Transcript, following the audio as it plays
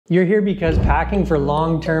You're here because packing for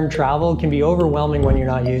long-term travel can be overwhelming when you're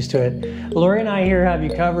not used to it. Lori and I here have you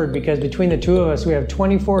covered because between the two of us, we have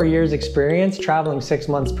 24 years experience traveling 6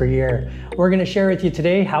 months per year. We're gonna share with you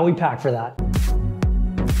today how we pack for that.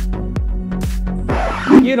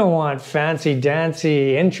 You don't want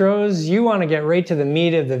fancy-dancy intros, you wanna get right to the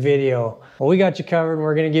meat of the video. Well, we got you covered and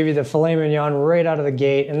we're gonna give you the filet mignon right out of the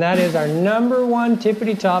gate, and that is our #1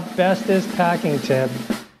 tippity-top bestest packing tip.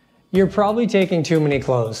 You're probably taking too many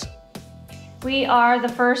clothes. We are the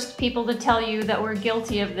first people to tell you that we're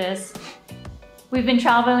guilty of this. We've been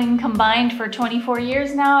traveling combined for 24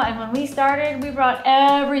 years now, and when we started, we brought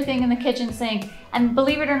everything in the kitchen sink. And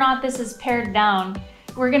believe it or not, this is pared down.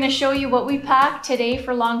 We're gonna show you what we pack today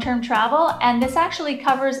for long-term travel, and this actually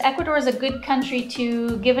covers, Ecuador is a good country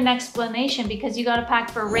to give an explanation because you gotta pack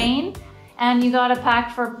for rain and you gotta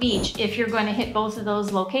pack for beach if you're going to hit both of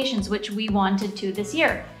those locations, which we wanted to this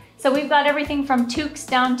year. So we've got everything from toques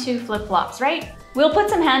down to flip-flops, right? We'll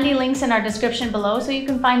put some handy links in our description below so you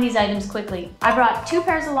can find these items quickly. I brought 2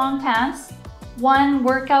 pairs of long pants, 1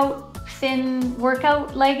 thin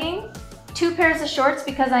workout legging, 2 pairs of shorts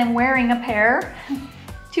because I'm wearing a pair,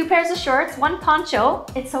 2 pairs of shorts, 1 poncho,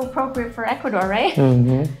 it's so appropriate for Ecuador, right?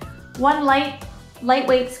 Mm-hmm. 1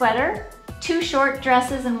 lightweight sweater, 2 short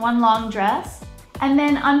dresses and 1 long dress. And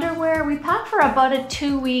then underwear, we pack for about a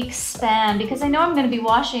 2-week span because I know I'm gonna be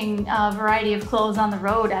washing a variety of clothes on the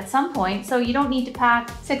road at some point. So you don't need to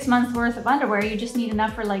pack 6 months worth of underwear. You just need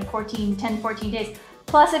enough for like 10, 14 days.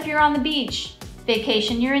 Plus if you're on the beach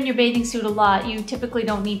vacation, you're in your bathing suit a lot. You typically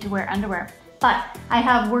don't need to wear underwear. But I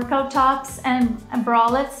have workout tops and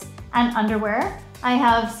bralettes and underwear. I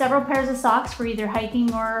have several pairs of socks for either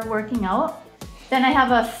hiking or working out. Then I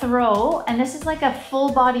have a throw, and this is like a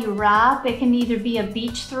full body wrap. It can either be a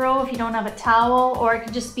beach throw if you don't have a towel, or it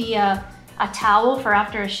could just be a towel for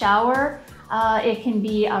after a shower. It can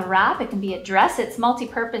be a wrap, it can be a dress. It's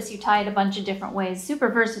multi-purpose, you tie it a bunch of different ways, super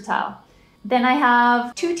versatile. Then I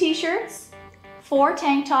have 2 t-shirts, 4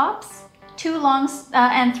 tank tops, 2 long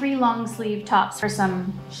and 3 long sleeve tops for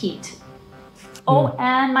some heat. Oh,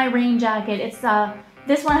 and my rain jacket. It's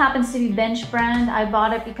this one happens to be Bench brand. I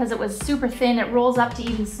bought it because it was super thin. It rolls up to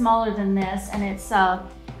even smaller than this, and it's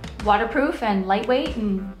waterproof and lightweight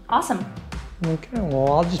and awesome. Okay,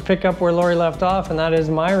 well, I'll just pick up where Lori left off, and that is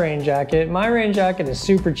my rain jacket. My rain jacket is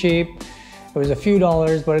super cheap. It was a few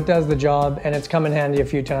dollars, but it does the job, and it's come in handy a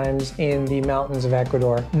few times in the mountains of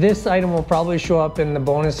Ecuador. This item will probably show up in the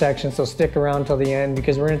bonus section, so stick around till the end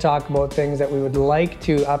because we're gonna talk about things that we would like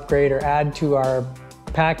to upgrade or add to our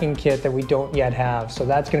packing kit that we don't yet have. So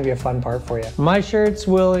that's gonna be a fun part for you. My shirts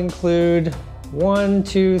will include 1,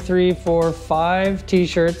 2, 3, 4, 5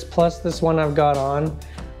 t-shirts plus this one I've got on,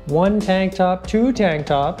 1 tank top, 2 tank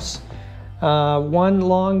tops, 1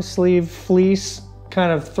 long sleeve fleece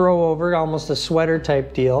kind of throw over, almost a sweater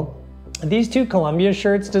type deal. These 2 Columbia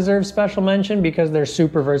shirts deserve special mention because they're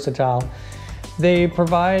super versatile. They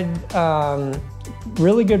provide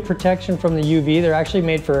really good protection from the UV. They're actually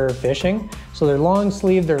made for fishing. So they're long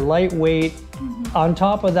sleeve, they're lightweight. On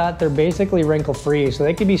top of that, they're basically wrinkle free. So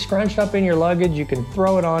they can be scrunched up in your luggage. You can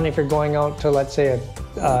throw it on if you're going out to, let's say,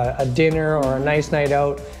 a dinner or a nice night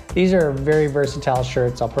out. These are very versatile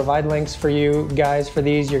shirts. I'll provide links for you guys for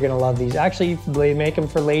these. You're gonna love these. Actually, they make them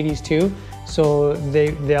for ladies too. So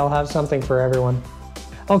they'll have something for everyone.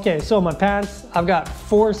 Okay, so my pants, I've got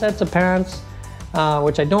 4 sets of pants.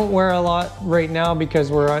 Which I don't wear a lot right now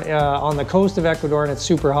because we're on the coast of Ecuador and it's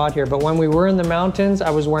super hot here. But when we were in the mountains, I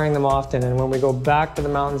was wearing them often. And when we go back to the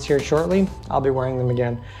mountains here shortly, I'll be wearing them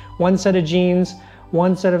again. 1 set of jeans,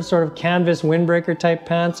 1 set of sort of canvas windbreaker type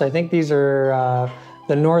pants. I think these are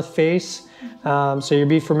the North Face, so you'll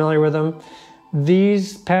be familiar with them.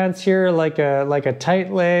 These pants here are like a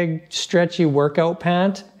tight leg, stretchy workout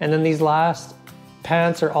pant. And then these last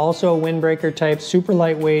pants are also a windbreaker type, super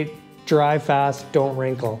lightweight, dry fast, don't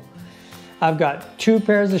wrinkle. I've got 2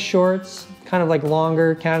 pairs of shorts, kind of like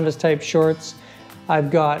longer canvas type shorts.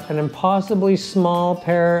 I've got an impossibly small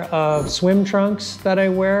pair of swim trunks that I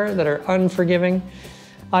wear that are unforgiving.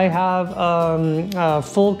 I have a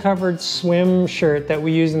full covered swim shirt that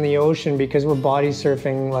we use in the ocean because we're body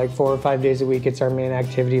surfing like 4 or 5 days a week. It's our main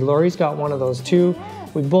activity. Lori's got one of those too.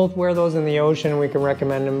 We both wear those in the ocean and we can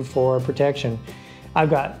recommend them for protection. I've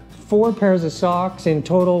got 4 pairs of socks in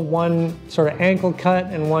total, 1 sort of ankle cut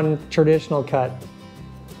and 1 traditional cut.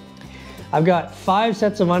 I've got 5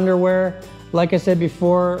 sets of underwear. Like I said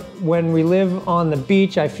before, when we live on the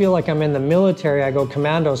beach, I feel like I'm in the military. I go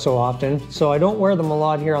commando so often, so I don't wear them a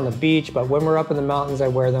lot here on the beach, but when we're up in the mountains, I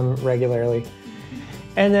wear them regularly.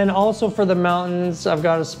 And then also for the mountains, I've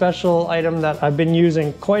got a special item that I've been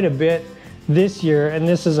using quite a bit this year, and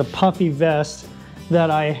this is a puffy vest that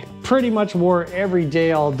I pretty much wore every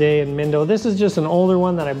day, all day in Mindo. This is just an older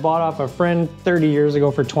one that I bought off a friend 30 years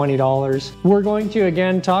ago for $20. We're going to,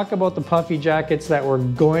 again, talk about the puffy jackets that we're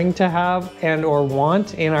going to have and or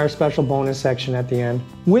want in our special bonus section at the end.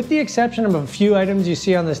 With the exception of a few items you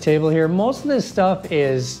see on this table here, most of this stuff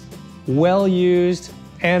is well-used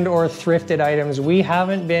and or thrifted items. We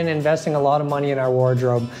haven't been investing a lot of money in our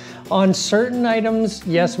wardrobe. On certain items,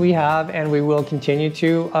 yes, we have, and we will continue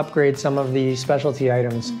to upgrade some of the specialty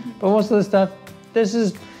items. But most of the stuff, this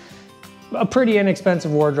is a pretty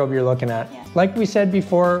inexpensive wardrobe you're looking at. Yeah. Like we said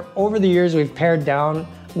before, over the years, we've pared down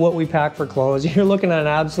what we pack for clothes. You're looking at an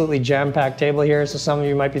absolutely jam-packed table here, so some of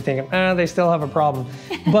you might be thinking, they still have a problem.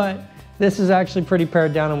 But this is actually pretty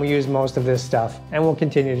pared down, and we use most of this stuff, and we'll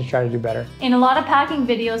continue to try to do better. In a lot of packing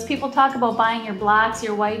videos, people talk about buying your blacks,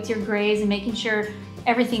 your whites, your grays, and making sure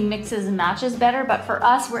everything mixes and matches better. But for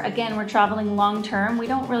us, we're traveling long term. We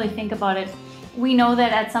don't really think about it. We know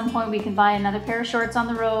that at some point we can buy another pair of shorts on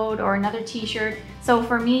the road or another t-shirt. So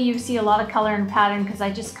for me, you see a lot of color and pattern because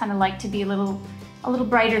I just kind of like to be a little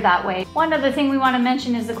brighter that way. One other thing we want to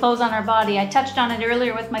mention is the clothes on our body. I touched on it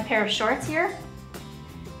earlier with my pair of shorts here.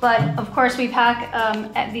 But of course we pack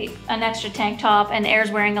an extra tank top, and Air's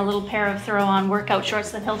wearing a little pair of throw-on workout shorts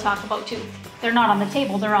that he'll talk about too. They're not on the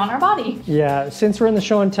table, they're on our body. Yeah, since we're in the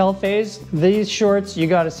show and tell phase, these shorts, you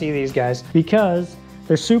gotta see these guys because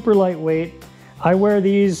they're super lightweight. I wear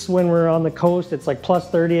these when we're on the coast. It's like plus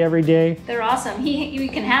 30 every day. They're awesome. You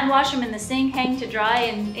can hand wash them in the sink, hang to dry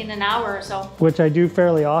in an hour or so. Which I do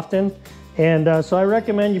fairly often. And so I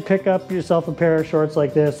recommend you pick up yourself a pair of shorts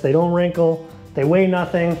like this. They don't wrinkle, they weigh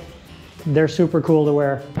nothing. They're super cool to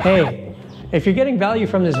wear. Hey, if you're getting value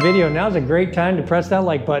from this video, now's a great time to press that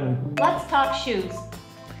like button. Let's talk shoes.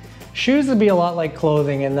 Shoes would be a lot like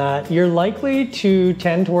clothing in that you're likely to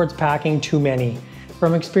tend towards packing too many.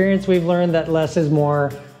 From experience, we've learned that less is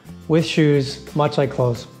more with shoes, much like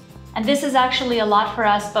clothes. And this is actually a lot for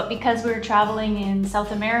us, but because we're traveling in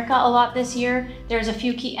South America a lot this year, there's a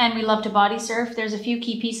few key, and we love to body surf, there's a few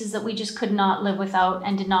key pieces that we just could not live without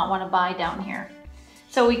and did not want to buy down here.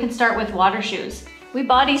 So we can start with water shoes. We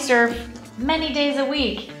body surf many days a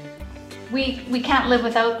week. We can't live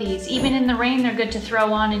without these. Even in the rain, they're good to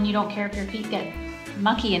throw on and you don't care if your feet get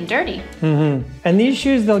mucky and dirty. And these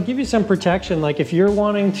shoes, they'll give you some protection. Like if you're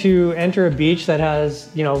wanting to enter a beach that has,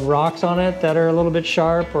 rocks on it that are a little bit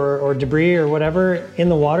sharp or debris or whatever in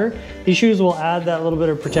the water, these shoes will add that little bit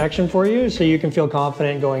of protection for you so you can feel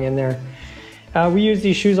confident going in there. We use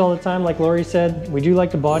these shoes all the time, like Lori said. We do like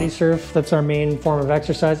to body surf. That's our main form of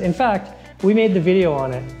exercise. In fact, we made the video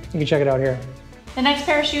on it. You can check it out here. The next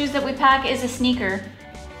pair of shoes that we pack is a sneaker.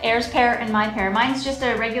 Air's pair and my pair. Mine's just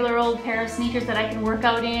a regular old pair of sneakers that I can work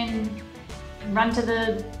out in, run to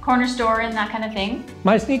the corner store in, that kind of thing.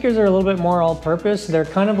 My sneakers are a little bit more all-purpose. They're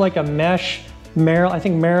kind of like a mesh Merrell. I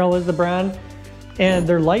think Merrell is the brand. And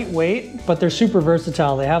they're lightweight, but they're super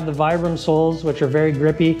versatile. They have the Vibram soles, which are very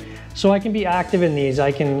grippy. So I can be active in these.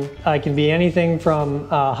 I can be anything from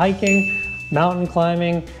hiking, mountain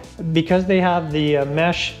climbing. Because they have the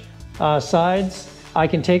mesh sides, I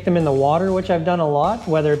can take them in the water, which I've done a lot,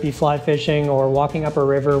 whether it be fly fishing or walking up a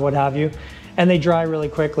river, what have you. And they dry really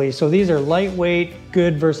quickly. So these are lightweight,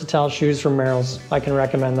 good, versatile shoes from Merrell's. I can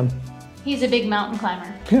recommend them. He's a big mountain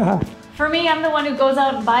climber. Yeah. For me, I'm the one who goes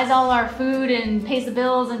out and buys all our food and pays the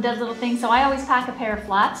bills and does little things, so I always pack a pair of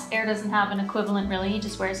flats. Air doesn't have an equivalent really, he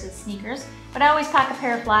just wears his sneakers. But I always pack a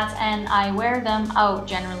pair of flats and I wear them out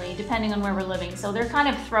generally, depending on where we're living, so they're kind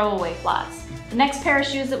of throwaway flats. The next pair of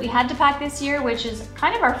shoes that we had to pack this year, which is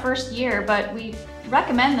kind of our first year, but we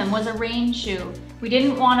recommend them, was a rain shoe. We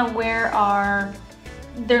didn't want to wear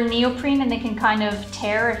they're neoprene and they can kind of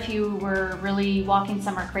tear if you were really walking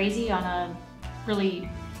somewhere crazy on a really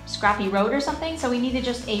scrappy road or something, so we needed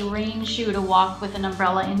just a rain shoe to walk with an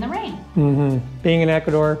umbrella in the rain. Being in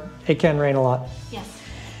Ecuador, it can rain a lot. Yes.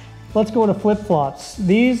 Let's go to flip-flops.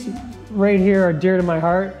 These right here are dear to my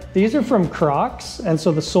heart. These are from Crocs, and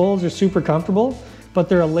so the soles are super comfortable, but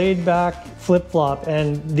they're a laid-back flip-flop.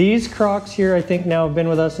 And these Crocs here, I think now have been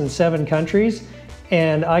with us in 7 countries,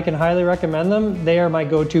 and I can highly recommend them. They are my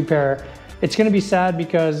go-to pair. It's gonna be sad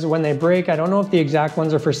because when they break, I don't know if the exact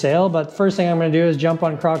ones are for sale, but first thing I'm gonna do is jump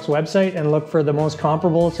on Crocs website and look for the most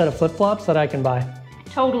comparable set of flip-flops that I can buy.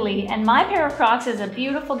 Totally, and my pair of Crocs is a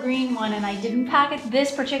beautiful green one, and I didn't pack it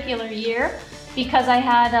this particular year because I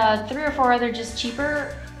had 3 or 4 other just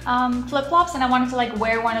cheaper flip-flops, and I wanted to like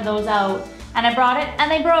wear one of those out. And I brought it and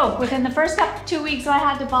they broke within the first 2 weeks, so I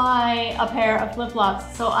had to buy a pair of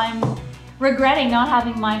flip-flops. So I'm regretting not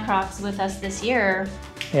having my Crocs with us this year.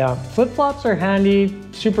 Yeah, flip-flops are handy,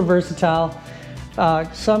 super versatile.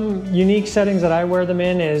 Some unique settings that I wear them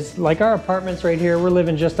in is like our apartments right here. We're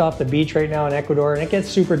living just off the beach right now in Ecuador, and it gets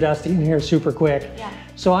super dusty in here super quick. Yeah.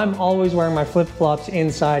 So I'm always wearing my flip-flops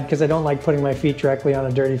inside because I don't like putting my feet directly on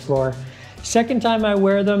a dirty floor. Second time I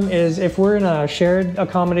wear them is if we're in a shared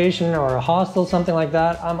accommodation or a hostel, something like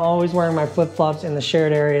that. I'm always wearing my flip-flops in the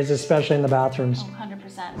shared areas, especially in the bathrooms. Oh,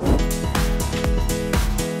 100%.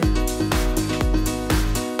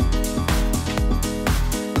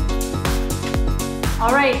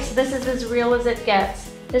 All right, so this is as real as it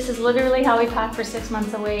gets. This is literally how we pack for 6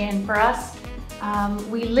 months away, and for us,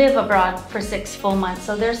 we live abroad for 6 full months.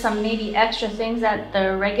 So there's some maybe extra things that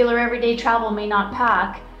the regular everyday travel may not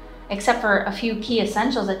pack, except for a few key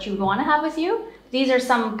essentials that you want to have with you. These are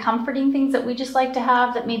some comforting things that we just like to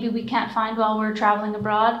have that maybe we can't find while we're traveling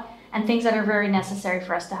abroad, and things that are very necessary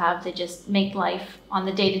for us to have to just make life on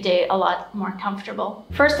the day-to-day a lot more comfortable.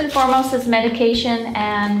 First and foremost is medication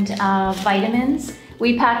and vitamins.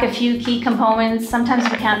 We pack a few key components. Sometimes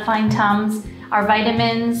we can't find Tums. Our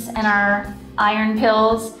vitamins and our iron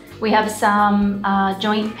pills. We have some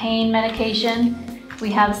joint pain medication. We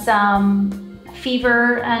have some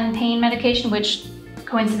fever and pain medication, which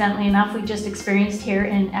coincidentally enough, we just experienced here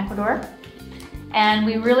in Ecuador. And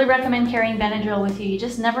we really recommend carrying Benadryl with you. You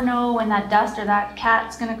just never know when that dust or that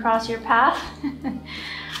cat's gonna cross your path.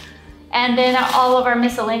 And then all of our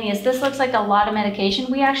miscellaneous. This looks like a lot of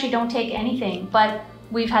medication. We actually don't take anything, but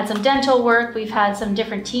we've had some dental work, we've had some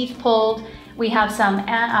different teeth pulled, we have some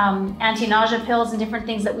anti-nausea pills and different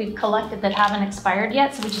things that we've collected that haven't expired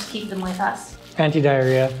yet, so we just keep them with us.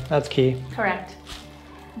 Anti-diarrhea, that's key. Correct.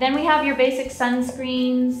 Then we have your basic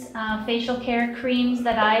sunscreens, facial care creams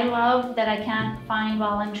that I love that I can't find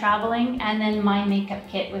while I'm traveling, and then my makeup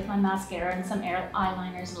kit with my mascara and some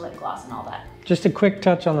eyeliners and lip gloss and all that. Just a quick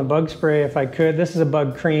touch on the bug spray if I could. This is a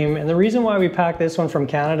bug cream, and the reason why we pack this one from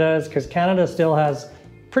Canada is because Canada still has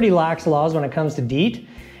pretty lax laws when it comes to DEET.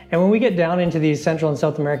 And when we get down into these Central and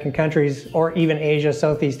South American countries, or even Asia,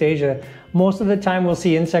 Southeast Asia, most of the time we'll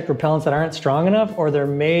see insect repellents that aren't strong enough, or they're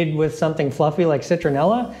made with something fluffy like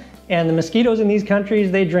citronella. And the mosquitoes in these countries,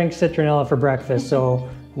 they drink citronella for breakfast. So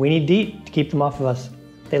we need DEET to keep them off of us.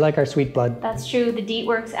 They like our sweet blood. That's true. The DEET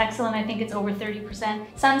works excellent. I think it's over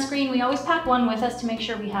 30%. Sunscreen, we always pack one with us to make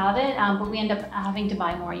sure we have it, but we end up having to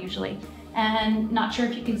buy more usually. And not sure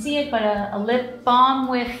if you can see it, but a lip balm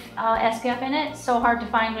with SPF in it. So hard to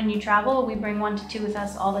find when you travel. We bring 1 to 2 with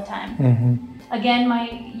us all the time. Again,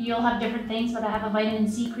 you'll have different things, but I have a vitamin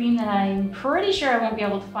C cream that I'm pretty sure I won't be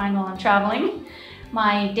able to find while I'm traveling.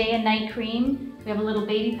 My day and night cream. We have a little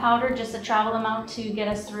baby powder, just a travel amount to get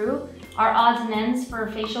us through. Our odds and ends for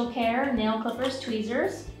facial care, nail clippers,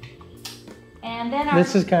 tweezers. And then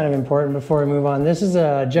this is kind of important before we move on. This is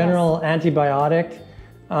a general antibiotic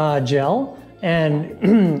gel,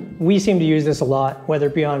 and we seem to use this a lot, whether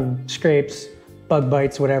it be on scrapes, bug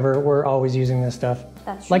bites, whatever. We're always using this stuff.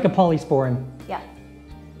 That's true. Like a polysporin. Yeah.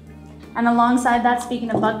 And alongside that, speaking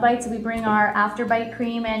of bug bites, we bring our after bite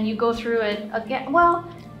cream, and you go through it again. Well,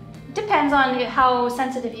 depends on how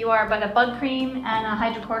sensitive you are, but a bug cream and a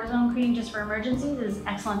hydrocortisone cream just for emergencies is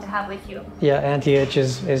excellent to have with you. Yeah, anti-itch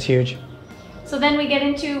is huge. So then we get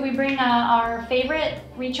into, we bring our favorite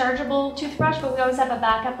rechargeable toothbrush, but we always have a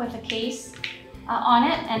backup with a case on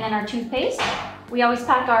it, and then our toothpaste. We always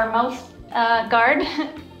pack our mouth guard.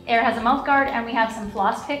 Air has a mouth guard, and we have some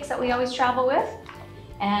floss picks that we always travel with,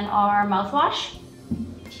 and our mouthwash.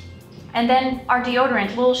 And then our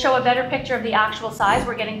deodorant. We'll show a better picture of the actual size.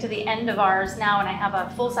 We're getting to the end of ours now, and I have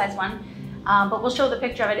a full-size one, but we'll show the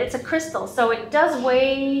picture of it. It's a crystal, so it does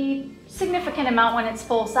weigh significant amount when it's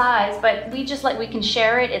full size, but we can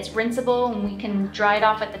share it. It's rinsable, and we can dry it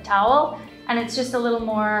off with the towel, and it's just a little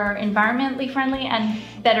more environmentally friendly and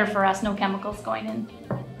better for us, no chemicals going in.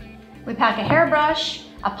 We pack a hairbrush,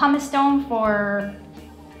 a pumice stone for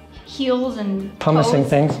heels and pumicing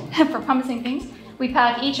things. For pumicing things. We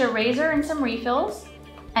pack each a razor and some refills,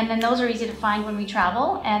 and then those are easy to find when we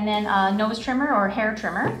travel, and then a nose trimmer or hair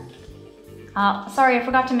trimmer. Sorry, I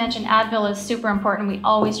forgot to mention Advil is super important. We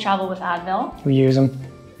always travel with Advil. We use them.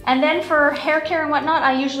 And then for hair care and whatnot,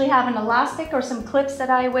 I usually have an elastic or some clips that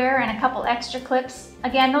I wear and a couple extra clips.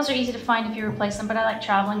 Again, those are easy to find if you replace them, but I like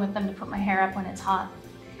traveling with them to put my hair up when it's hot.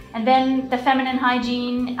 And then the feminine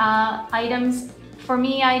hygiene items. For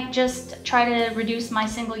me, I just try to reduce my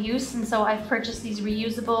single use, and so I've purchased these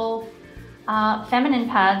reusable feminine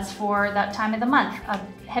pads for that time of the month. A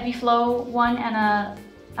heavy flow one and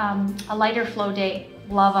a lighter flow day.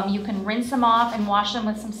 Love them. You can rinse them off and wash them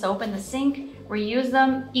with some soap in the sink, reuse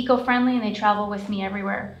them, eco-friendly, and they travel with me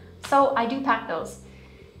everywhere. So I do pack those.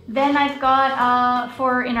 Then I've got,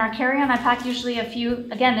 in our carry-on, I pack usually a few,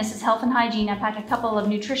 again, this is health and hygiene. I pack a couple of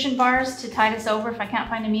nutrition bars to tide us over if I can't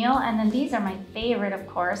find a meal. And then these are my favorite, of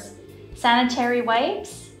course, sanitary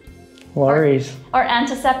wipes. Worries. Or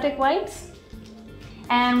antiseptic wipes.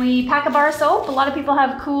 And we pack a bar of soap. A lot of people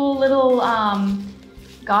have cool little,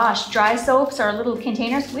 dry soaps or little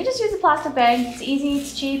containers. We just use a plastic bag. It's easy,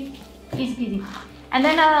 it's cheap, easy peasy. And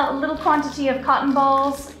then a little quantity of cotton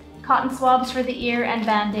balls, cotton swabs for the ear, and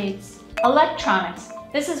Band-Aids. Electronics.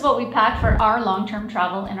 This is what we pack for our long-term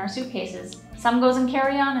travel in our suitcases. Some goes in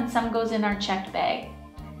carry-on and some goes in our checked bag.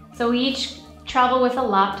 So we each travel with a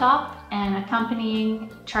laptop and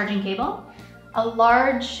accompanying charging cable, a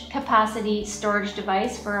large capacity storage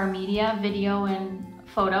device for our media, video, and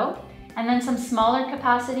photo, and then some smaller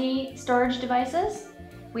capacity storage devices.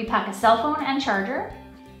 We pack a cell phone and charger.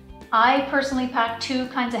 I personally pack two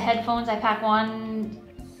kinds of headphones. I pack one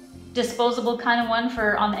disposable kind of one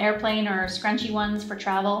for on the airplane or scrunchy ones for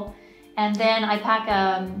travel. And then I pack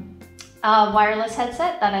a wireless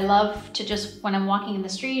headset that I love to just when I'm walking in the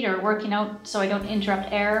street or working out so I don't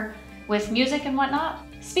interrupt air with music and whatnot.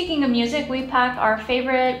 Speaking of music, we pack our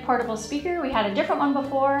favorite portable speaker. We had a different one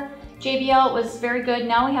before. JBL was very good.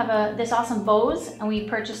 Now we have this awesome Bose, and we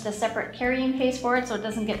purchased a separate carrying case for it so it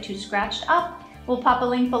doesn't get too scratched up. We'll pop a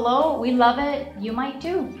link below. We love it. You might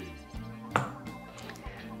too.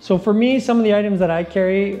 So for me, some of the items that I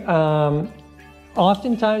carry,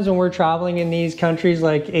 oftentimes when we're traveling in these countries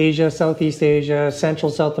like Asia, Southeast Asia,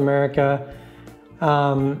 Central South America,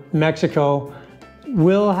 Mexico,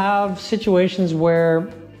 we'll have situations where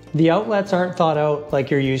the outlets aren't thought out like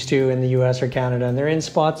you're used to in the US or Canada, and they're in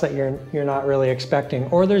spots that you're not really expecting,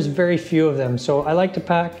 or there's very few of them. So I like to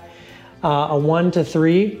pack a 1 to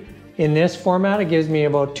 3 in this format. It gives me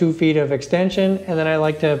about 2 feet of extension, and then I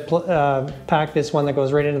like to pack this one that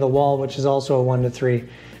goes right into the wall, which is also a 1 to 3. It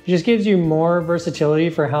just gives you more versatility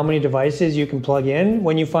for how many devices you can plug in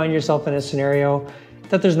when you find yourself in a scenario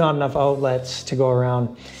that there's not enough outlets to go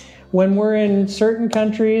around. When we're in certain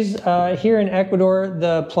countries, here in Ecuador,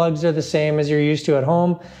 the plugs are the same as you're used to at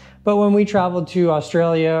home. But when we traveled to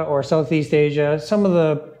Australia or Southeast Asia, some of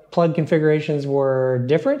the plug configurations were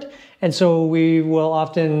different. And so we will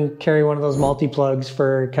often carry one of those multi-plugs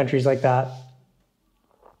for countries like that.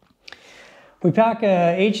 We pack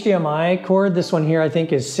a HDMI cord. This one here I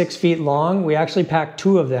think is 6 feet long. We actually pack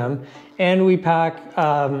 2 of them. And we pack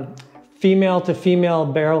female to female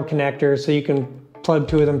barrel connectors so you can plug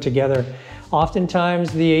 2 of them together.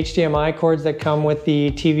 Oftentimes the HDMI cords that come with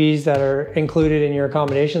the TVs that are included in your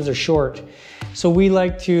accommodations are short. So we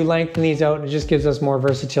like to lengthen these out, and it just gives us more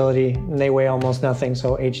versatility, and they weigh almost nothing,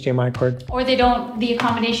 so HDMI cord. Or the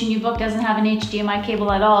accommodation you book doesn't have an HDMI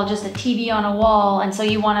cable at all, just a TV on a wall, and so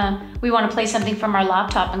we wanna play something from our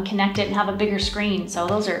laptop and connect it and have a bigger screen, so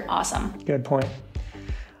those are awesome. Good point.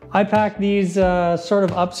 I pack these sort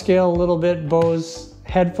of upscale, a little bit Bose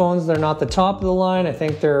headphones. They're not the top of the line. I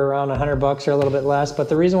think they're around $100 or a little bit less, but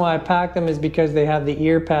the reason why I pack them is because they have the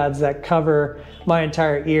ear pads that cover my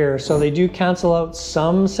entire ear. So they do cancel out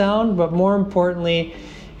some sound, but more importantly,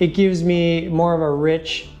 it gives me more of a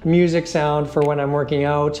rich music sound for when I'm working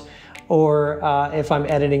out, or if I'm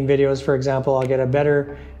editing videos, for example, I'll get a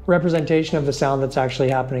better representation of the sound that's actually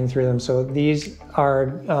happening through them. So these are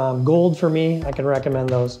gold for me. I can recommend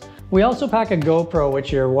those. We also pack a GoPro,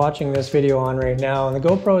 which you're watching this video on right now. And the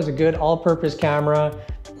GoPro is a good all-purpose camera.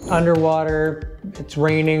 Underwater, it's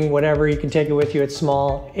raining, whatever, you can take it with you. It's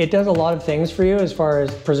small. It does a lot of things for you as far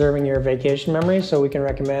as preserving your vacation memories. So we can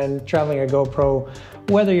recommend traveling a GoPro,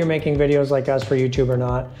 whether you're making videos like us for YouTube or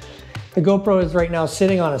not. The GoPro is right now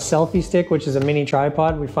sitting on a selfie stick, which is a mini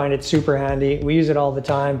tripod. We find it super handy. We use it all the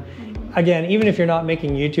time. Again, even if you're not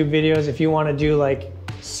making YouTube videos, if you want to do like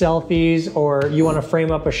selfies, or you want to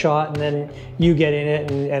frame up a shot and then you get in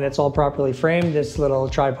it and it's all properly framed, this little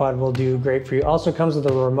tripod will do great for you. Also comes with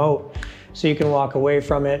a remote, so you can walk away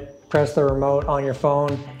from it, press the remote on your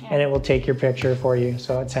phone, and it will take your picture for you,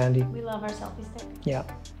 so it's handy. We love our selfie stick. Yeah.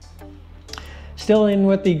 Still in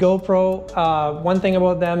with the GoPro, one thing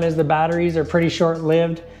about them is the batteries are pretty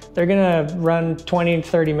short-lived. They're gonna run 20 to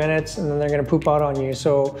 30 minutes and then they're gonna poop out on you.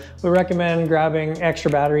 So we recommend grabbing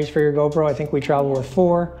extra batteries for your GoPro. I think we travel with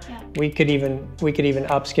 4. Yeah. We could even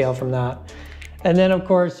upscale from that. And then of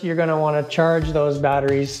course, you're gonna wanna charge those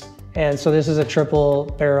batteries. And so this is a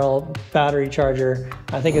triple barrel battery charger.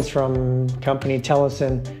 I think it's from company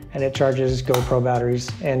Tellison, and it charges GoPro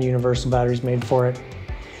batteries and universal batteries made for it.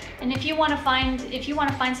 And if you want to find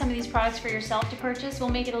some of these products for yourself to purchase, we'll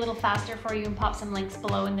make it a little faster for you and pop some links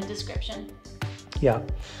below in the description. Yeah.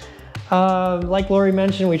 Like Lori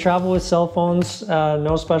mentioned, we travel with cell phones.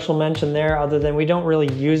 No special mention there other than we don't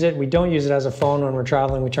really use it. We don't use it as a phone when we're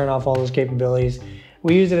traveling. We turn off all those capabilities.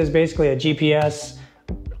 We use it as basically a GPS,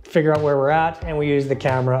 figure out where we're at, and we use the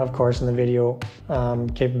camera, of course, in the video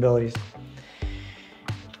capabilities.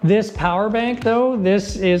 This power bank though,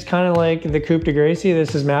 this is kind of like the Coupe de Gracie.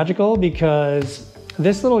 This is magical because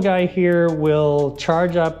this little guy here will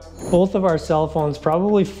charge up both of our cell phones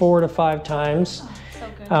probably 4 to 5 times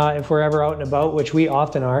if we're ever out and about, which we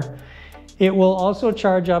often are. It will also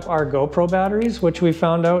charge up our GoPro batteries, which we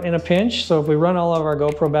found out in a pinch. So if we run all of our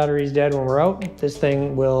GoPro batteries dead when we're out, this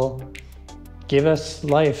thing will give us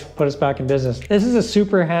life, put us back in business. This is a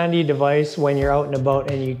super handy device when you're out and about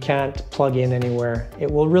and you can't plug in anywhere. It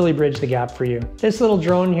will really bridge the gap for you. This little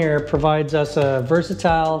drone here provides us a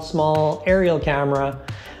versatile, small aerial camera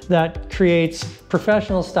that creates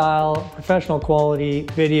professional style, professional quality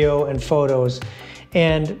video and photos.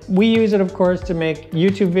 And we use it, of course, to make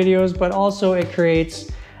YouTube videos, but also it creates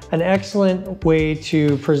an excellent way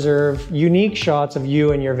to preserve unique shots of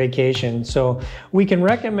you and your vacation. So we can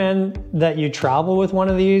recommend that you travel with one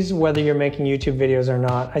of these, whether you're making YouTube videos or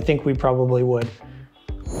not. I think we probably would.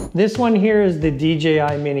 This one here is the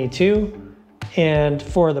DJI Mini 2. And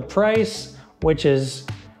for the price, which is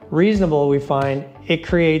reasonable, we find, it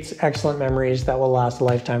creates excellent memories that will last a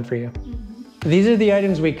lifetime for you. These are the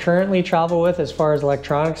items we currently travel with as far as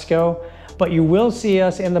electronics go, but you will see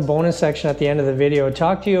us in the bonus section at the end of the video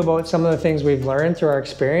talk to you about some of the things we've learned through our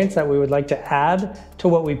experience that we would like to add to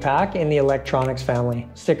what we pack in the electronics family.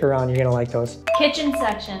 Stick around, you're gonna like those. Kitchen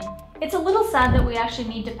section. It's a little sad that we actually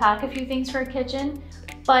need to pack a few things for a kitchen,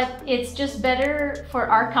 but it's just better for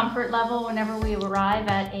our comfort level whenever we arrive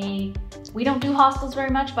at we don't do hostels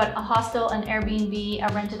very much, but a hostel, an Airbnb,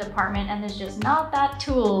 a rented apartment, and there's just not that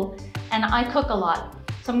tool. And I cook a lot.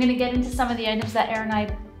 So I'm gonna get into some of the items that Aaron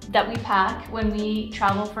and I that we pack when we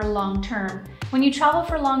travel for long term. When you travel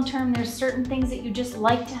for long term, there's certain things that you just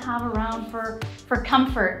like to have around for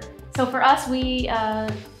comfort. So for us, we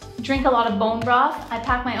drink a lot of bone broth. I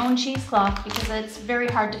pack my own cheesecloth because it's very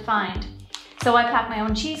hard to find. So I pack my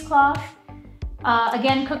own cheesecloth.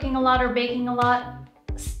 Again, cooking a lot or baking a lot.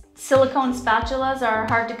 Silicone spatulas are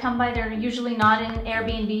hard to come by. They're usually not in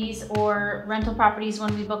Airbnbs or rental properties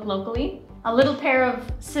when we book locally. A little pair of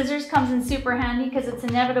scissors comes in super handy because it's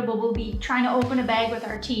inevitable we'll be trying to open a bag with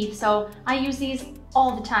our teeth. So I use these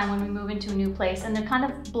all the time when we move into a new place, and they're kind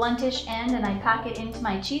of bluntish end, and I pack it into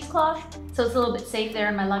my cheesecloth so it's a little bit safe there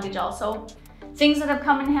in my luggage also. Things that have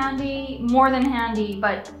come in handy, more than handy,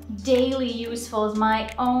 but daily useful is my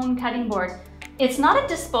own cutting board. It's not a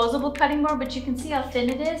disposable cutting board, but you can see how thin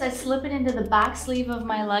it is. I slip it into the back sleeve of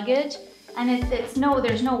my luggage, and there's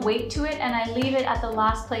no weight to it, and I leave it at the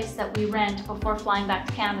last place that we rent before flying back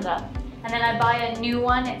to Canada. And then I buy a new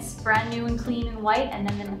one, it's brand new and clean and white, and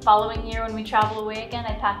then the following year when we travel away again,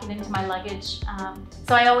 I pack it into my luggage.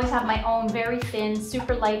 So I always have my own very thin,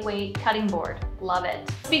 super lightweight cutting board. Love it.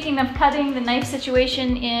 Speaking of cutting, the knife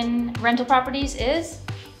situation in rental properties is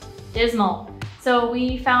dismal. So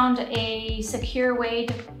we found a secure way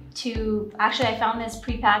actually I found this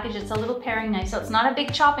pre-packaged. It's a little paring knife. So it's not a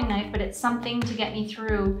big chopping knife, but it's something to get me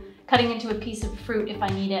through cutting into a piece of fruit if I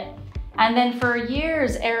need it. And then for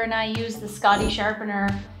years, Aaron and I used the Scotty sharpener.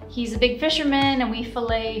 He's a big fisherman and we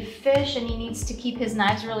fillet fish, and he needs to keep his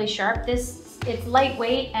knives really sharp. It's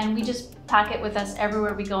lightweight, and we just pack it with us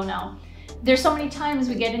everywhere we go now. There's so many times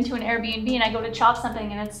we get into an Airbnb and I go to chop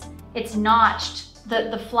something and it's notched.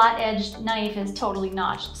 The flat-edged knife is totally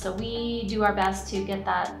notched. So we do our best to get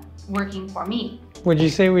that working for me. Would you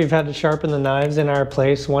say we've had to sharpen the knives in our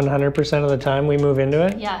place 100% of the time we move into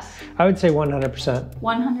it? Yes. I would say 100%.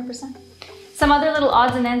 100%. Some other little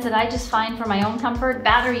odds and ends that I just find for my own comfort: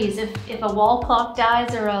 batteries. If a wall clock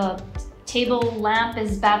dies or a table lamp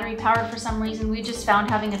is battery powered for some reason, we just found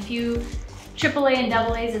having a few AAA and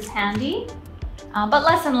AA's is handy, but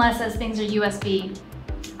less and less as things are USB.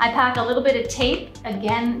 I pack a little bit of tape,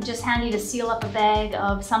 again, just handy to seal up a bag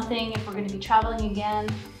of something if we're going to be traveling again.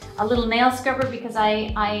 A little nail scrubber because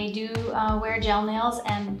I do wear gel nails,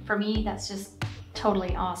 and for me that's just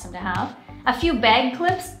totally awesome to have. A few bag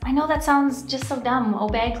clips. I know that sounds just so dumb, oh,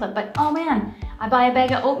 bag clip, but oh man, I buy a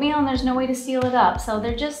bag of oatmeal and there's no way to seal it up, so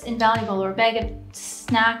they're just invaluable. Or a bag of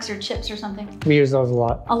snacks or chips or something. We use those a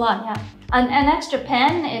lot. A lot, yeah. An extra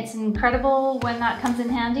pen, it's incredible when that comes in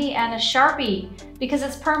handy, and a Sharpie, because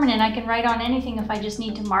it's permanent. I can write on anything if I just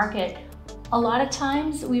need to mark it. A lot of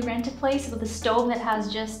times we rent a place with a stove that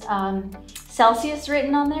has just Celsius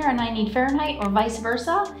written on there and I need Fahrenheit or vice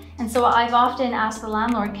versa. And so I've often asked the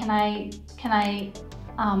landlord, can I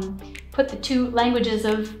put the two languages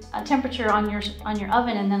of temperature on your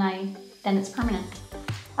oven, and then I then it's permanent.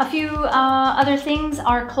 A few other things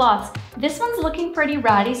are cloths. This one's looking pretty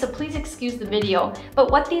ratty, so please excuse the video. But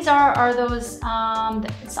what these are those,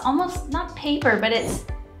 it's almost not paper, but it's...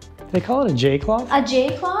 They call it a J cloth? A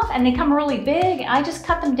J cloth, and they come really big. I just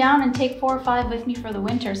cut them down and take 4 or 5 with me for the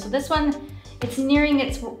winter. So this one, it's nearing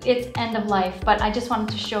its end of life, but I just wanted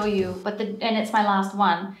to show you. And it's my last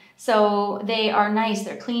one. So they are nice.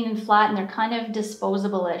 They're clean and flat, and they're kind of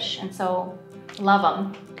disposable-ish, and so love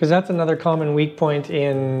them. Because that's another common weak point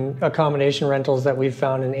in accommodation rentals that we've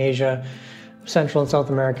found in Asia, Central and South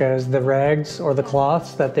America, is the rags or the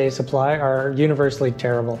cloths that they supply are universally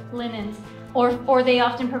terrible. Linens. Or they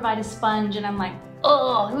often provide a sponge, and I'm like,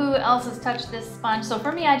 oh, who else has touched this sponge? So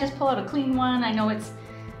for me, I just pull out a clean one. I know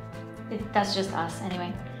that's just us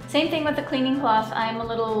anyway. Same thing with the cleaning cloth. I'm a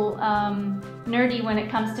little nerdy when it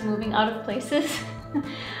comes to moving out of places.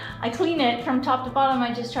 I clean it from top to bottom.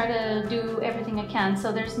 I just try to do everything I can.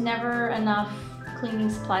 So there's never enough cleaning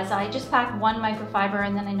supplies. I just pack 1 microfiber,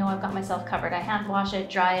 and then I know I've got myself covered. I hand wash it,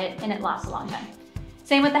 dry it, and it lasts a long time.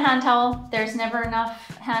 Same with the hand towel. There's never enough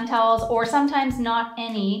hand towels, or sometimes not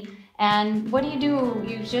any. And what do?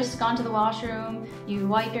 You've just gone to the washroom, you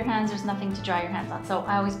wipe your hands, there's nothing to dry your hands on. So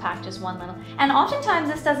I always pack just 1 little. And oftentimes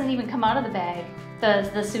this doesn't even come out of the bag,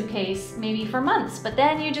 the suitcase, maybe for months. But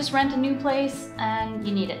then you just rent a new place and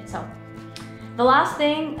you need it. So the last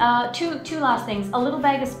thing, two last things, a little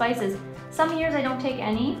bag of spices. Some years I don't take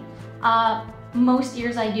any. Most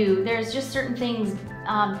years I do. There's just certain things,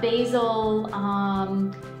 basil,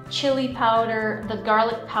 chili powder, the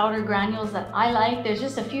garlic powder granules that I like. There's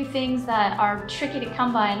just a few things that are tricky to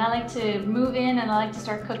come by, and I like to move in and I like to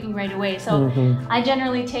start cooking right away. So I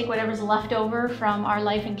generally take whatever's left over from our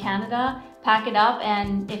life in Canada, pack it up,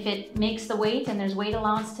 and if it makes the weight and there's weight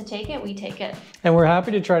allowance to take it, we take it. And we're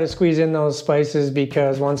happy to try to squeeze in those spices,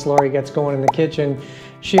 because once Lori gets going in the kitchen,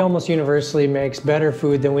 she almost universally makes better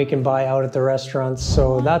food than we can buy out at the restaurants.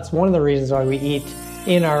 So that's one of the reasons why we eat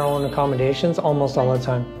in our own accommodations almost all the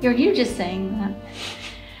time. You're just saying that.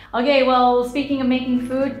 Okay, well, speaking of making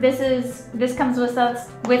food, this comes with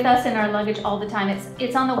us in our luggage all the time.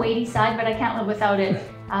 It's on the weighty side, but I can't live without it.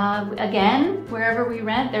 Again, wherever we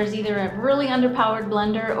rent, there's either a really underpowered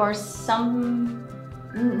blender or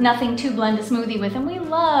nothing to blend a smoothie with, and we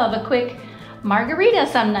love a quick margarita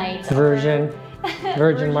some nights. Virgin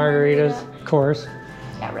margaritas, of course.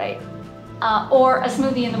 Yeah, right. Or a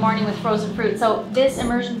smoothie in the morning with frozen fruit. So this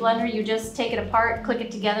immersion blender, you just take it apart, click it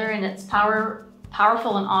together, and it's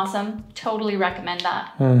powerful and awesome. Totally recommend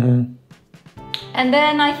that. And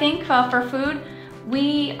then I think for food,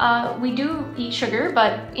 we do eat sugar,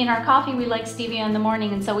 but in our coffee we like stevia in the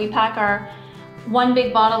morning, and so we pack our 1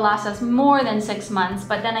 big bottle, lasts us more than 6 months,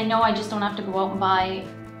 but then I know I just don't have to go out and buy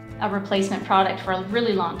a replacement product for a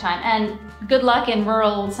really long time. And good luck in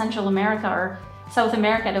rural Central America or South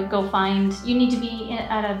America to go find, you need to be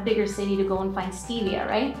at a bigger city to go and find stevia,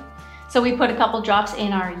 right? So we put a couple drops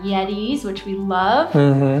in our Yetis, which we love,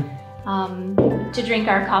 to drink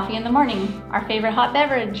our coffee in the morning, our favorite hot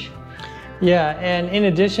beverage. Yeah, and in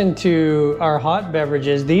addition to our hot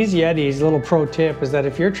beverages, these Yetis, little pro tip is that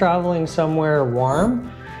if you're traveling somewhere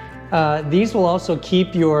warm, these will also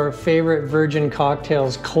keep your favorite virgin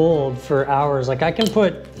cocktails cold for hours. Like I can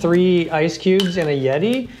put 3 ice cubes in a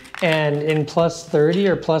Yeti, and in +30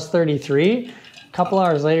 or +33, a couple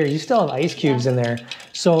hours later, you still have ice cubes in there.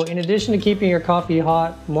 So in addition to keeping your coffee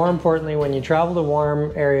hot, more importantly, when you travel to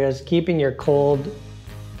warm areas, keeping your cold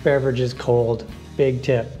beverages cold, big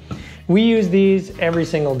tip. We use these every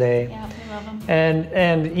single day. Yeah, we love them.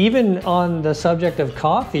 And even on the subject of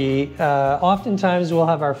coffee, oftentimes we'll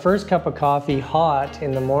have our first cup of coffee hot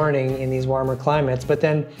in the morning in these warmer climates, but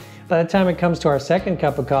then by the time it comes to our second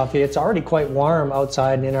cup of coffee, it's already quite warm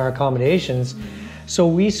outside in our accommodations. So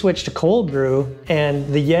we switch to cold brew, and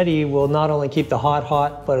the Yeti will not only keep the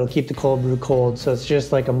hot, but it'll keep the cold brew cold. So it's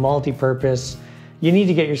just like a multi-purpose. You need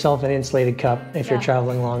to get yourself an insulated cup if you're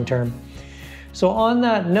traveling long term. So on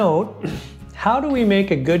that note, how do we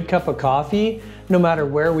make a good cup of coffee no matter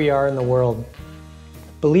where we are in the world?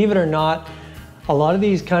 Believe it or not, a lot of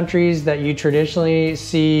these countries that you traditionally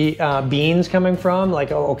see beans coming from,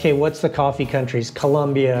 like, okay, what's the coffee countries?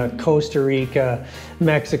 Colombia, Costa Rica,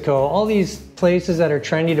 Mexico, all these places that are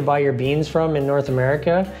trendy to buy your beans from in North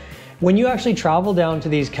America. When you actually travel down to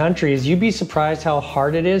these countries, you'd be surprised how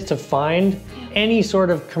hard it is to find any sort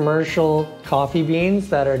of commercial coffee beans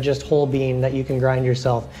that are just whole bean that you can grind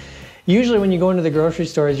yourself. Usually when you go into the grocery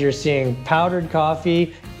stores, you're seeing powdered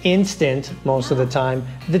coffee, instant most of the time.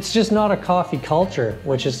 That's just not a coffee culture,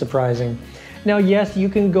 which is surprising. Now, yes, you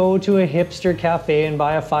can go to a hipster cafe and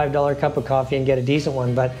buy a $5 cup of coffee and get a decent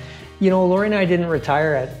one, but You know, Lori and I didn't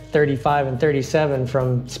retire at 35 and 37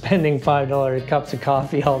 from spending $5 cups of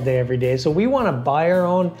coffee all day every day. So we want to buy our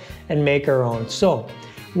own and make our own. So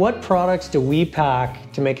what products do we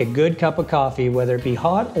pack to make a good cup of coffee, whether it be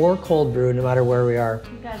hot or cold brew, no matter where we are?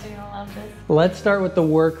 You guys are gonna love this. Let's start with the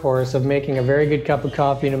workhorse of making a very good cup of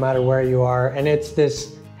coffee no matter where you are. And it's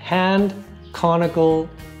this hand conical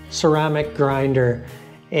ceramic grinder.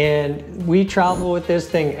 And we travel with this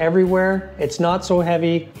thing everywhere. It's not so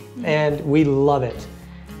heavy and we love it.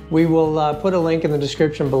 We will put a link in the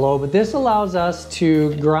description below, but this allows us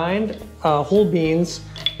to grind whole beans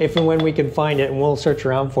if and when we can find it, and we'll search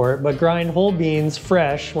around for it, but grind whole beans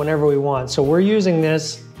fresh whenever we want. So we're using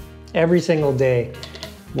this every single day.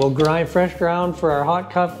 We'll grind fresh ground for our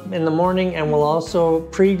hot cup in the morning, and we'll also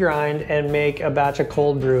pre-grind and make a batch of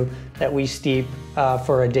cold brew that we steep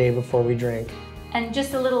for a day before we drink. And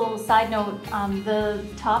just a little side note, the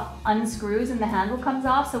top unscrews and the handle comes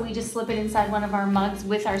off, so we just slip it inside one of our mugs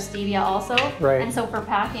with our stevia also. Right. And so for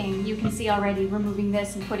packing, you can see already removing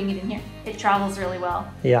this and putting it in here. It travels really well.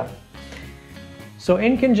 Yeah. So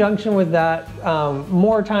in conjunction with that,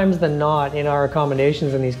 more times than not in our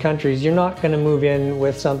accommodations in these countries, you're not going to move in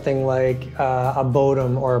with something like a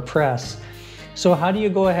Bodum or a press. So how do you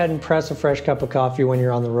go ahead and press a fresh cup of coffee when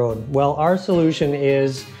you're on the road? Well, our solution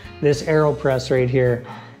is this AeroPress right here.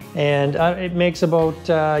 And it makes about,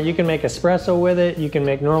 you can make espresso with it, you can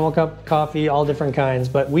make normal cup of coffee, all different kinds.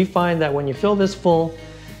 But we find that when you fill this full,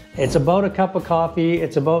 it's about a cup of coffee,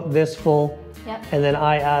 it's about this full. Yep. And then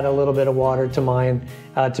I add a little bit of water to mine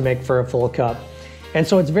to make for a full cup. And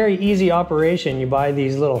so it's very easy operation. You buy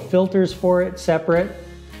these little filters for it, separate,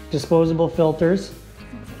 disposable filters.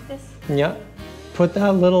 Like this. Yeah. Put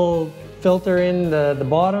that little filter in the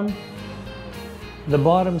bottom. The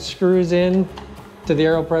bottom screws in to the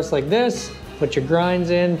AeroPress like this. Put your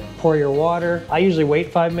grinds in, pour your water. I usually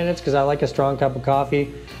wait 5 minutes because I like a strong cup of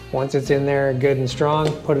coffee. Once it's in there good and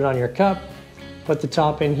strong, put it on your cup. Put the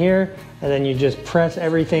top in here, and then you just press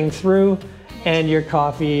everything through and your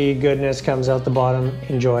coffee goodness comes out the bottom.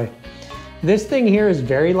 Enjoy. This thing here is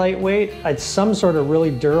very lightweight. It's some sort of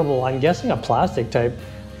really durable, I'm guessing a plastic type,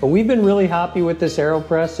 but we've been really happy with this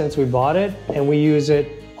AeroPress since we bought it, and we use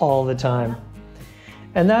it all the time.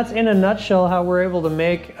 And that's in a nutshell how we're able to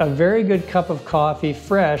make a very good cup of coffee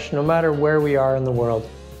fresh no matter where we are in the world.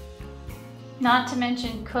 Not to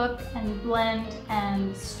mention cook and blend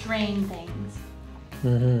and strain things.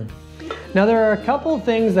 Now there are a couple of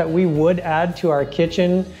things that we would add to our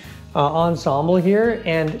kitchen ensemble here,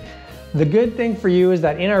 and the good thing for you is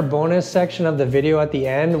that in our bonus section of the video at the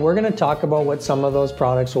end, we're going to talk about what some of those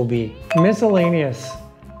products will be. Miscellaneous.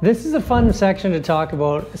 This is a fun section to talk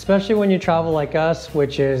about, especially when you travel like us,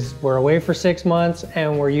 which is we're away for 6 months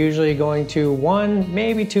and we're usually going to 1,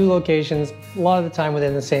 maybe 2 locations, a lot of the time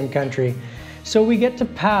within the same country. So we get to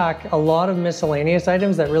pack a lot of miscellaneous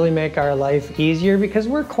items that really make our life easier because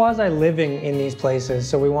we're quasi-living in these places.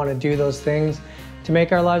 So we want to do those things to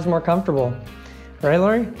make our lives more comfortable. Right,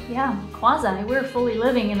 Lori? Yeah, quasi. We're fully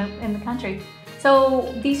living in the country.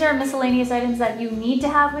 So these are miscellaneous items that you need to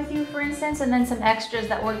have with you, for instance, and then some extras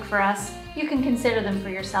that work for us. You can consider them for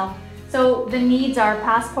yourself. So the needs are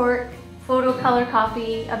passport, photo color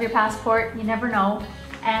copy of your passport, you never know,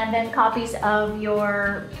 and then copies of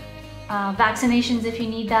your vaccinations if you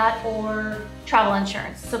need that, or travel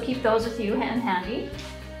insurance. So keep those with you and handy.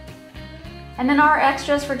 And then our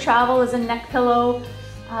extras for travel is a neck pillow.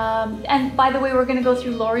 And by the way, we're gonna go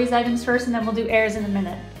through Lori's items first and then we'll do Air's in a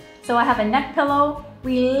minute. So I have a neck pillow.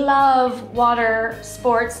 We love water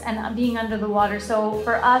sports and being under the water. So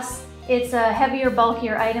for us, it's a heavier,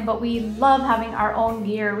 bulkier item, but we love having our own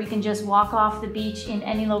gear. We can just walk off the beach in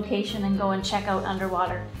any location and go and check out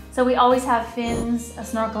underwater. So we always have fins, a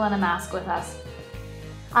snorkel, and a mask with us.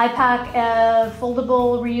 I pack a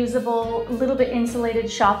foldable, reusable, a little bit insulated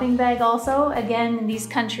shopping bag also. Again, in these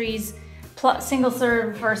countries, single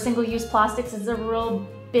serve or single use plastics is a real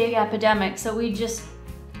big epidemic. So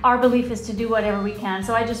our belief is to do whatever we can.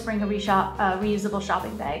 So I just bring a reusable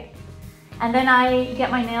shopping bag. And then I get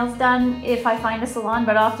my nails done if I find a salon,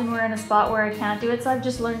 but often we're in a spot where I can't do it. So I've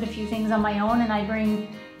just learned a few things on my own, and I bring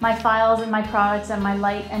my files and my products and my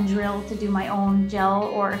light and drill to do my own gel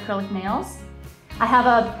or acrylic nails. I have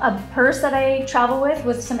a purse that I travel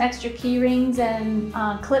with some extra key rings and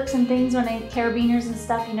clips and things when carabiners and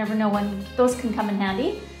stuff. You never know when those can come in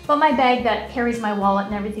handy. But my bag that carries my wallet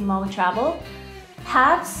and everything while we travel.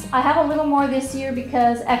 Hats, I have a little more this year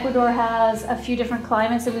because Ecuador has a few different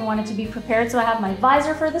climates and we wanted to be prepared. So I have my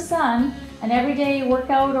visor for the sun, an everyday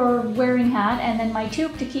workout or wearing hat, and then my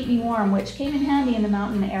toque to keep me warm, which came in handy in the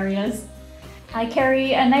mountain areas. I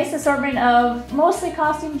carry a nice assortment of mostly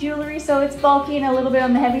costume jewelry, so it's bulky and a little bit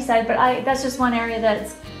on the heavy side, but that's just one area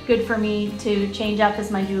that's good for me to change up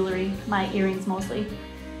is my jewelry, my earrings mostly.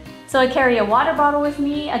 So I carry a water bottle with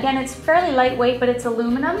me. Again, it's fairly lightweight, but it's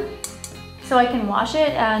aluminum, so I can wash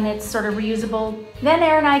it and it's sort of reusable. Then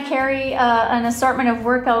Aaron and I carry an assortment of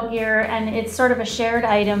workout gear, and it's sort of a shared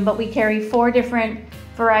item, but we carry 4 different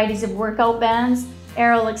varieties of workout bands.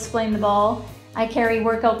 Aaron will explain the ball. I carry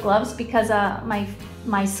workout gloves because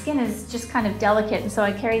my skin is just kind of delicate, and so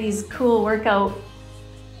I carry these cool workout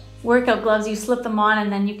gloves. You slip them on and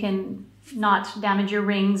then you can not damage your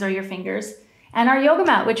rings or your fingers. And our yoga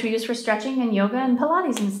mat, which we use for stretching and yoga and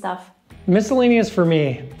Pilates and stuff. Miscellaneous for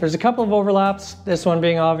me. There's a couple of overlaps, this one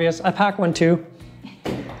being obvious. I pack one too.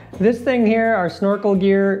 This thing here, our snorkel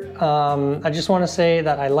gear, I just want to say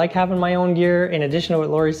that I like having my own gear. In addition to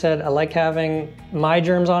what Lori said, I like having my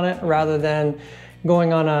germs on it rather than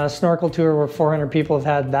going on a snorkel tour where 400 people have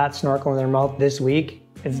had that snorkel in their mouth this week.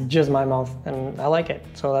 It's just my mouth and I like it,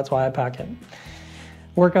 so that's why I pack it.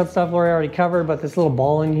 Workout stuff Lori already covered, but this little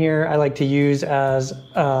ball in here I like to use as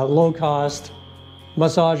a low-cost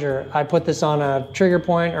massager. I put this on a trigger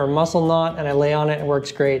point or muscle knot and I lay on it. It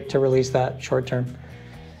works great to release that short term.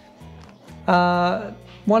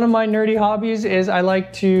 One of my nerdy hobbies is I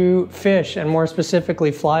like to fish, and more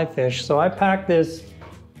specifically fly fish. So I pack this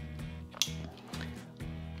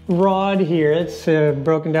rod here. It's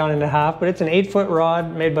broken down into half, but it's an 8-foot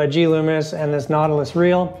rod made by G. Loomis and this Nautilus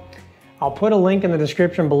reel. I'll put a link in the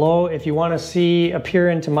description below if you want to see a peer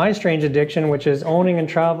into my strange addiction, which is owning and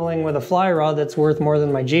traveling with a fly rod that's worth more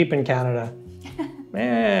than my Jeep in Canada.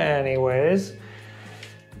 Anyways,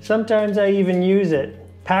 sometimes I even use it.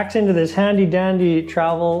 Packs into this handy dandy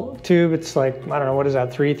travel tube. It's like, I don't know, what is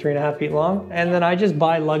that, 3.5 feet long? And then I just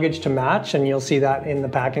buy luggage to match, and you'll see that in the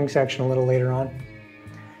packing section a little later on.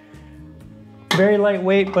 Very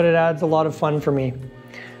lightweight, but it adds a lot of fun for me.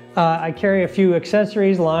 I carry a few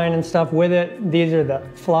accessories, line and stuff with it. These are the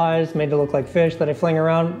flies made to look like fish that I fling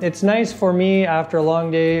around. It's nice for me after a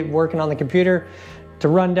long day working on the computer to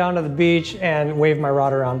run down to the beach and wave my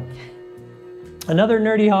rod around. Another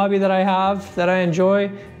nerdy hobby that I have that I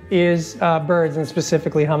enjoy is birds, and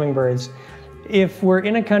specifically hummingbirds. If we're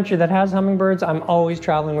in a country that has hummingbirds, I'm always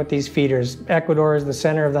traveling with these feeders. Ecuador is the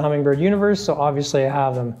center of the hummingbird universe, so obviously I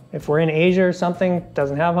have them. If we're in Asia or something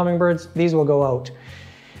doesn't have hummingbirds, these will go out.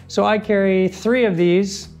 So I carry 3 of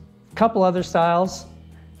these, a couple other styles,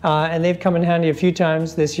 and they've come in handy a few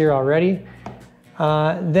times this year already.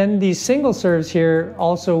 Then these single serves here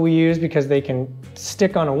also we use because they can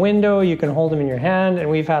stick on a window, you can hold them in your hand, and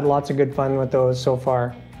we've had lots of good fun with those so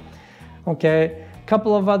far. Okay, a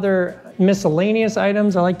couple of other miscellaneous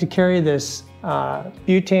items. I like to carry this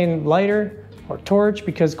butane lighter or torch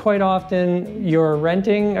because quite often you're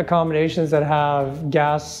renting accommodations that have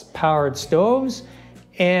gas-powered stoves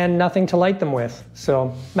and nothing to light them with.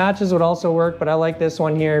 So matches would also work, but I like this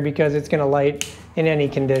one here because it's gonna light in any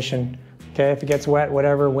condition. Okay, if it gets wet,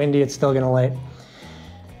 whatever, windy, it's still gonna light.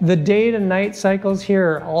 The day to night cycles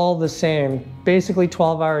here are all the same, basically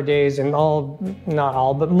 12-hour days in all, not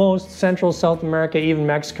all, but most Central South America, even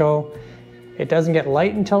Mexico. It doesn't get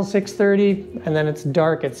light until 6:30 and then it's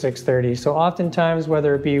dark at 6:30. So oftentimes,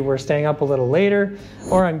 whether it be we're staying up a little later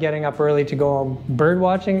or I'm getting up early to go bird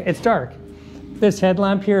watching, it's dark. This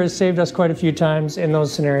headlamp here has saved us quite a few times in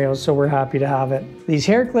those scenarios, so we're happy to have it. These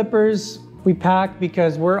hair clippers we pack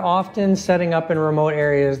because we're often setting up in remote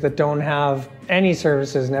areas that don't have any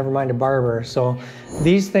services, never mind a barber. So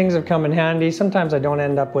these things have come in handy. Sometimes I don't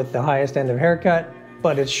end up with the highest end of haircut,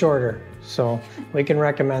 but it's shorter, so we can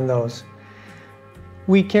recommend those.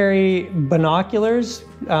 We carry binoculars.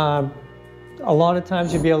 A lot of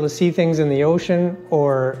times you'll be able to see things in the ocean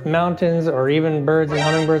or mountains or even birds and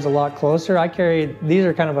hummingbirds a lot closer. These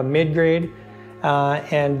are kind of a mid-grade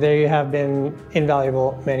and they have been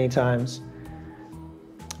invaluable many times.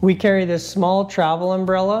 We carry this small travel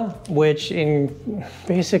umbrella, which in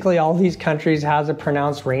basically all these countries has a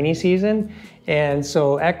pronounced rainy season. And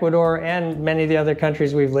so Ecuador and many of the other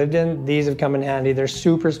countries we've lived in, these have come in handy. They're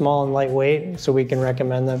super small and lightweight, so we can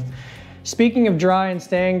recommend them. Speaking of dry and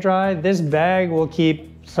staying dry, this bag will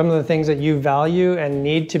keep some of the things that you value and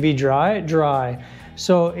need to be dry.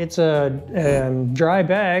 So it's a dry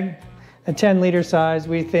bag, a 10-liter size.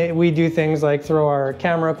 We do things like throw our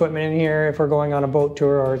camera equipment in here if we're going on a boat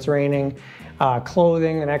tour or it's raining,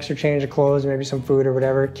 clothing, an extra change of clothes, maybe some food or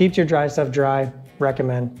whatever. Keeps your dry stuff dry.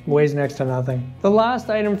 Recommend. Weighs next to nothing. The last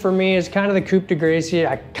item for me is kind of the coupe de Gracie.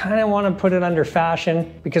 I kind of want to put it under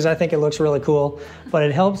fashion because I think it looks really cool, but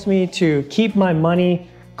it helps me to keep my money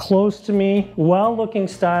close to me while looking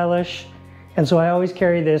stylish And so I always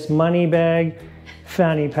carry this money bag,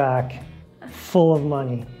 fanny pack, full of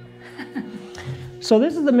money. So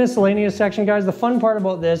this is the miscellaneous section, guys. The fun part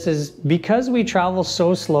about this is because we travel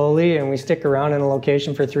so slowly and we stick around in a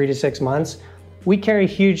location for 3 to 6 months, we carry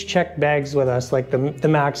huge checked bags with us, like the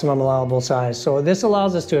maximum allowable size. So this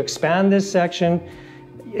allows us to expand this section,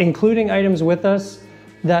 including items with us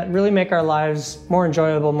that really make our lives more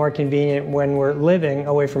enjoyable, more convenient when we're living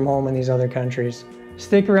away from home in these other countries.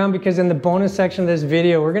 Stick around because in the bonus section of this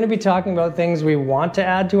video, we're going to be talking about things we want to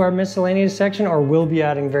add to our miscellaneous section or will be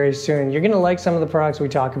adding very soon. You're going to like some of the products we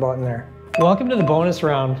talk about in there. Welcome to the bonus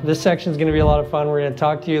round. This section is going to be a lot of fun. We're going to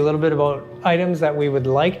talk to you a little bit about items that we would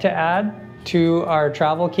like to add to our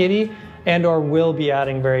travel kitty and or will be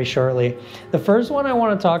adding very shortly. The first one I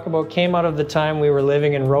want to talk about came out of the time we were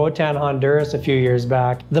living in Roatan, Honduras a few years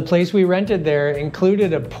back. The place we rented there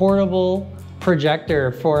included a portable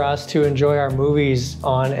projector for us to enjoy our movies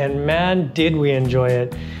on, and man did we enjoy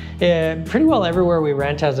it. Pretty well everywhere we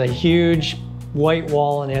rent has a huge white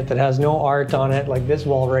wall in it that has no art on it, like this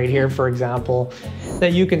wall right here for example,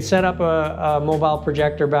 that you can set up a mobile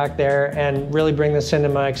projector back there and really bring the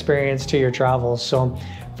cinema experience to your travels. So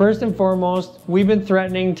first and foremost, we've been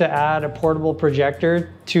threatening to add a portable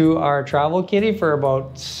projector to our travel kitty for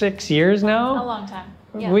about 6 years now. A long time.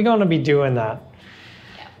 Yeah. We're gonna be doing that.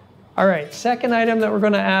 All right, second item that we're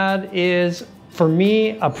gonna add is, for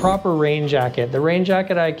me, a proper rain jacket. The rain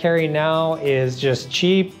jacket I carry now is just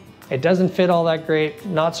cheap. It doesn't fit all that great,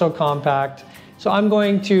 not so compact. So I'm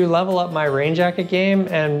going to level up my rain jacket game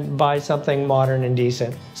and buy something modern and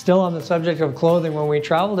decent. Still on the subject of clothing, when we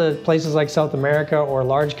travel to places like South America or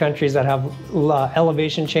large countries that have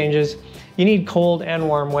elevation changes, you need cold and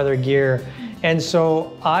warm weather gear. And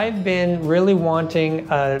so I've been really wanting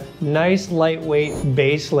a nice lightweight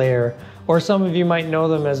base layer, or some of you might know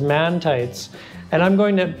them as man tights. And I'm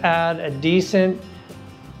going to add a decent,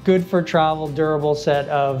 good for travel, durable set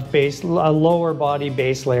of a lower body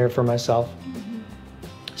base layer for myself.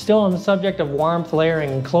 Still on the subject of warmth,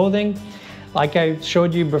 layering, and clothing, like I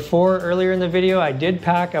showed you before earlier in the video, I did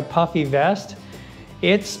pack a puffy vest.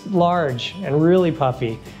 It's large and really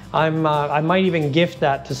puffy. I might even gift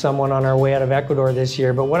that to someone on our way out of Ecuador this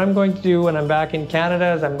year. But what I'm going to do when I'm back in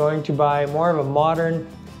Canada is I'm going to buy more of a modern,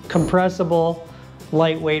 compressible,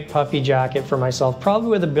 lightweight puffy jacket for myself, probably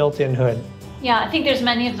with a built-in hood. Yeah, I think there's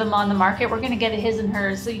many of them on the market. We're gonna get a his and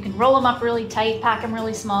hers, so you can roll them up really tight, pack them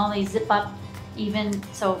really small, they zip up even.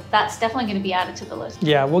 So that's definitely gonna be added to the list.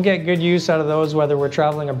 Yeah, we'll get good use out of those whether we're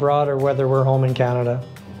traveling abroad or whether we're home in Canada.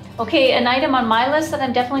 Okay, an item on my list that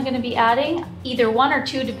I'm definitely going to be adding, either 1 or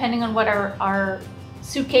 2 depending on what our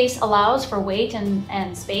suitcase allows for weight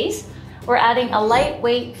and space. We're adding a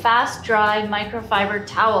lightweight, fast dry microfiber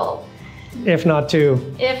towel. If not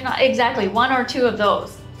 2. If not, exactly, 1 or 2 of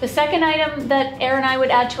those. The second item that Erin and I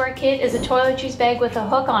would add to our kit is a toiletries bag with a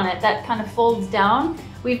hook on it that kind of folds down.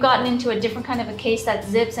 We've gotten into a different kind of a case that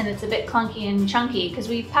zips and it's a bit clunky and chunky because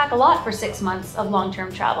we pack a lot for 6 months of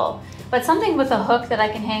long-term travel. But something with a hook that I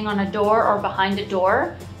can hang on a door or behind a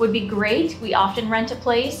door would be great. We often rent a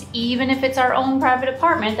place, even if it's our own private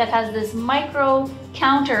apartment, that has this micro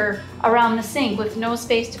counter around the sink with no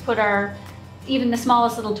space to put even the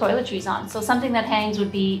smallest little toiletries on. So something that hangs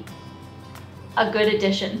would be a good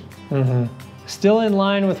addition. Still in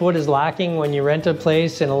line with what is lacking when you rent a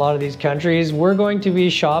place in a lot of these countries, we're going to be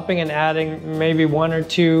shopping and adding maybe 1 or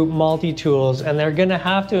 2 multi-tools, and they're gonna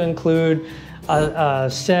have to include a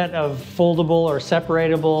set of foldable or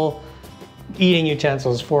separatable eating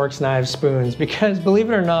utensils, forks, knives, spoons, because believe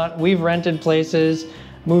it or not, we've rented places,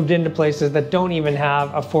 moved into places that don't even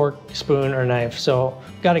have a fork, spoon, or knife, so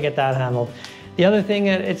got to get that handled. The other thing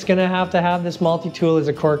that it's going to have this multi-tool is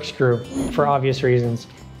a corkscrew for obvious reasons.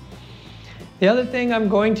 The other thing I'm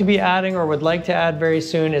going to be adding or would like to add very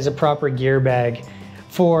soon is a proper gear bag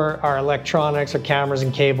for our electronics or cameras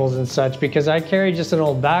and cables and such, because I carry just an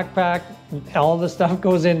old backpack. All the stuff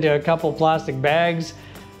goes into a couple plastic bags.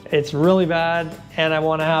 It's really bad, and I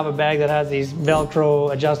want to have a bag that has these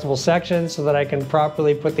Velcro adjustable sections so that I can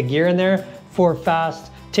properly put the gear in there for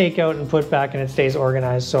fast takeout and put back, and it stays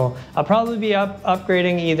organized. So I'll probably be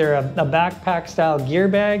upgrading either a backpack style gear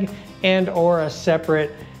bag and or a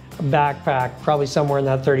separate backpack, probably somewhere in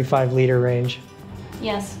that 35-liter range.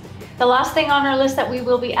 Yes. The last thing on our list that we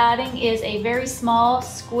will be adding is a very small,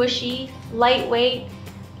 squishy, lightweight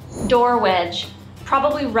door wedge.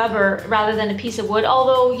 Probably rubber rather than a piece of wood,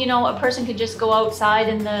 although, you know, a person could just go outside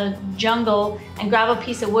in the jungle and grab a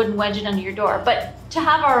piece of wood and wedge it under your door. But to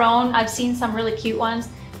have our own, I've seen some really cute ones,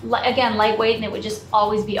 again, lightweight, and it would just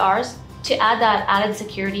always be ours, to add that added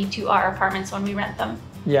security to our apartments when we rent them.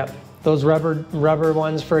 Yep. Those rubber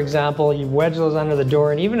ones, for example, you wedge those under the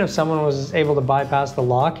door, and even if someone was able to bypass the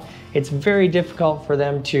lock, it's very difficult for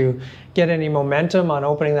them to get any momentum on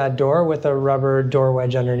opening that door with a rubber door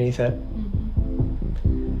wedge underneath it.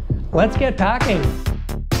 Let's get packing.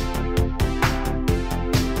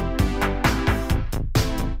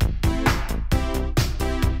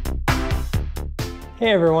 Hey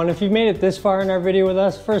everyone, if you've made it this far in our video with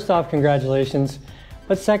us, first off, congratulations.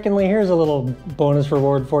 But secondly, here's a little bonus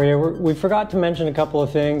reward for you. We forgot to mention a couple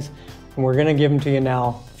of things, and we're gonna give them to you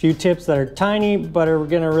now. A few tips that are tiny, but are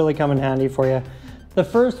gonna really come in handy for you. The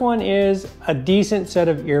first one is a decent set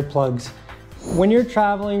of earplugs. When you're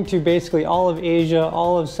traveling to basically all of Asia,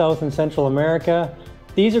 all of South and Central America,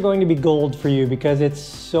 these are going to be gold for you because it's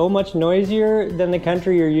so much noisier than the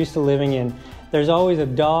country you're used to living in. There's always a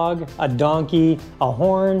dog, a donkey, a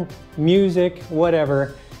horn, music,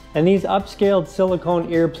 whatever. And these upscaled silicone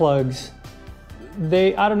earplugs,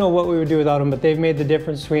 I don't know what we would do without them, but they've made the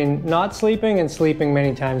difference between not sleeping and sleeping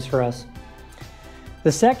many times for us.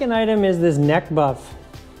 The second item is this neck buff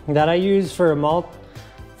that I use for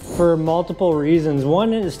multiple reasons.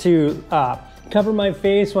 One is to cover my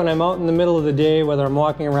face when I'm out in the middle of the day, whether I'm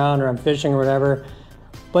walking around or I'm fishing or whatever.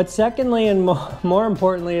 But secondly, and more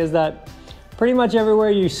importantly, is that pretty much everywhere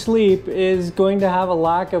you sleep is going to have a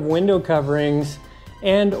lack of window coverings,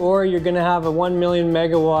 and or you're gonna have a 1 million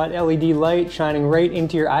megawatt LED light shining right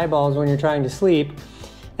into your eyeballs when you're trying to sleep.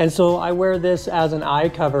 And so I wear this as an eye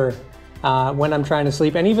cover when I'm trying to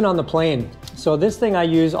sleep, and even on the plane. So this thing I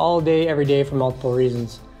use all day, every day for multiple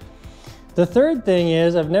reasons. The third thing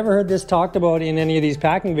is, I've never heard this talked about in any of these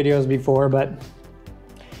packing videos before, but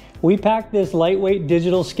we pack this lightweight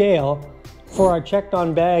digital scale for our checked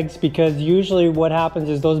on bags, because usually what happens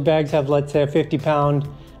is those bags have, let's say, a 50-pound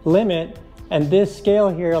limit, and this scale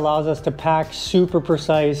here allows us to pack super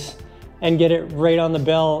precise and get it right on the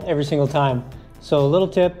bell every single time. So a little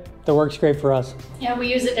tip that works great for us. Yeah,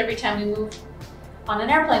 we use it every time we move on an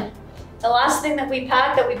airplane. The last thing that we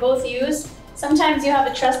pack that we both use, sometimes you have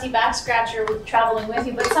a trusty back scratcher traveling with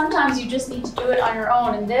you, but sometimes you just need to do it on your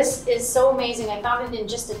own. And this is so amazing. I found it in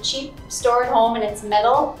just a cheap store at home, and it's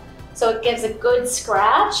metal, so it gives a good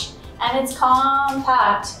scratch. And it's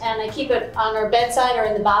compact, and I keep it on our bedside or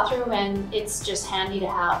in the bathroom, and it's just handy to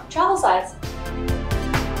have. Travel size.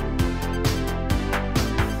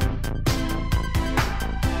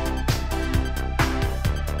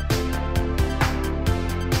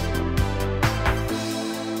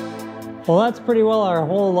 Well, that's pretty well our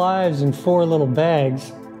whole lives in 4 little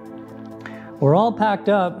bags. We're all packed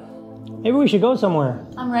up. Maybe we should go somewhere.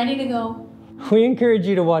 I'm ready to go. We encourage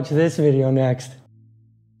you to watch this video next.